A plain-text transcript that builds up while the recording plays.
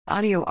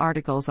audio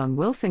articles on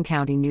Wilson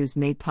County News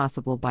made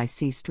possible by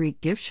C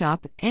Street Gift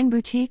Shop and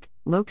Boutique,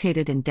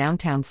 located in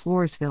downtown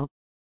Floresville.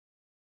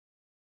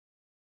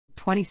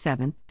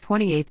 27th,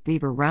 28th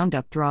Beaver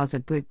Roundup draws a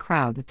good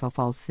crowd at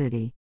Falls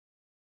City.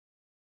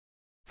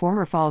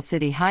 Former Falls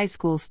City High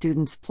School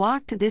students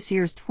flocked to this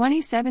year's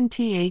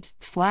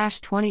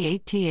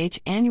 27th/28th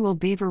annual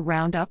Beaver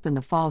Roundup in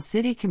the Falls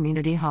City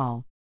Community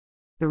Hall.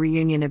 The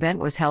reunion event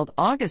was held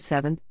August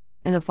 7th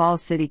in the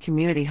Falls City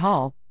Community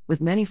Hall, with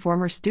many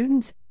former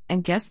students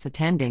and guests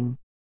attending.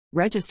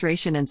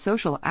 Registration and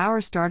social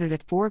hours started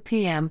at 4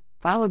 p.m.,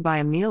 followed by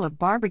a meal of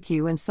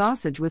barbecue and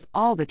sausage with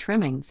all the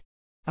trimmings,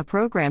 a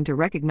program to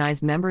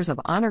recognize members of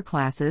honor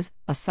classes,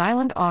 a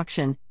silent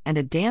auction, and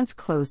a dance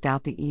closed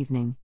out the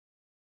evening.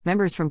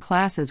 Members from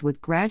classes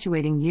with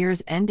graduating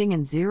years ending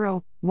in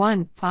 0,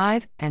 1,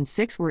 5, and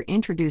 6 were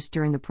introduced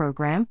during the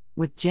program,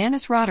 with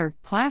Janice Rotter,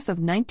 class of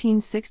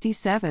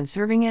 1967,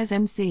 serving as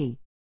MC.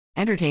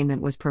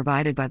 Entertainment was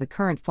provided by the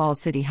current Falls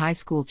City High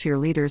School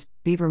cheerleaders,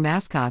 Beaver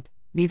Mascot,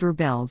 Beaver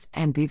Bells,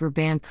 and Beaver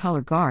Band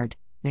Color Guard.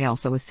 They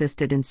also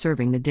assisted in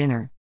serving the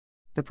dinner.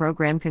 The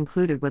program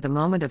concluded with a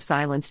moment of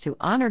silence to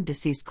honor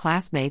deceased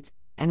classmates,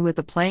 and with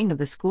the playing of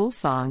the school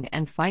song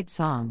and fight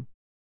song.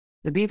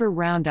 The Beaver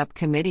Roundup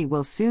Committee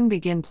will soon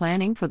begin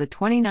planning for the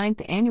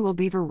 29th Annual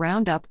Beaver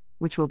Roundup,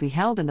 which will be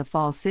held in the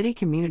Falls City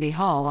Community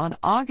Hall on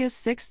August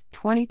 6,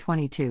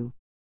 2022.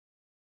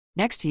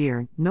 Next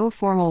year, no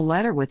formal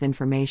letter with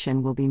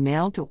information will be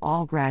mailed to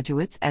all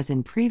graduates as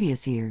in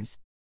previous years.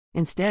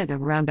 Instead, a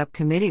Roundup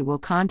Committee will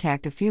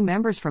contact a few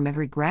members from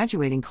every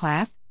graduating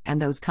class, and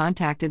those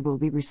contacted will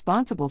be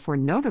responsible for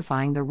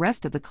notifying the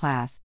rest of the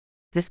class.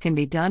 This can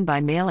be done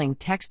by mailing,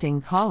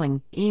 texting,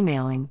 calling,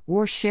 emailing,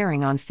 or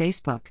sharing on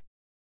Facebook.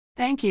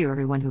 Thank you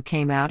everyone who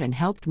came out and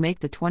helped make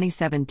the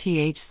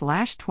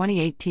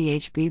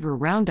 27th/28th Beaver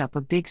Roundup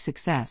a big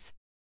success.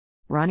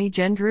 Ronnie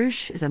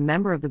Gendrush is a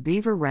member of the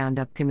Beaver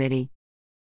Roundup Committee.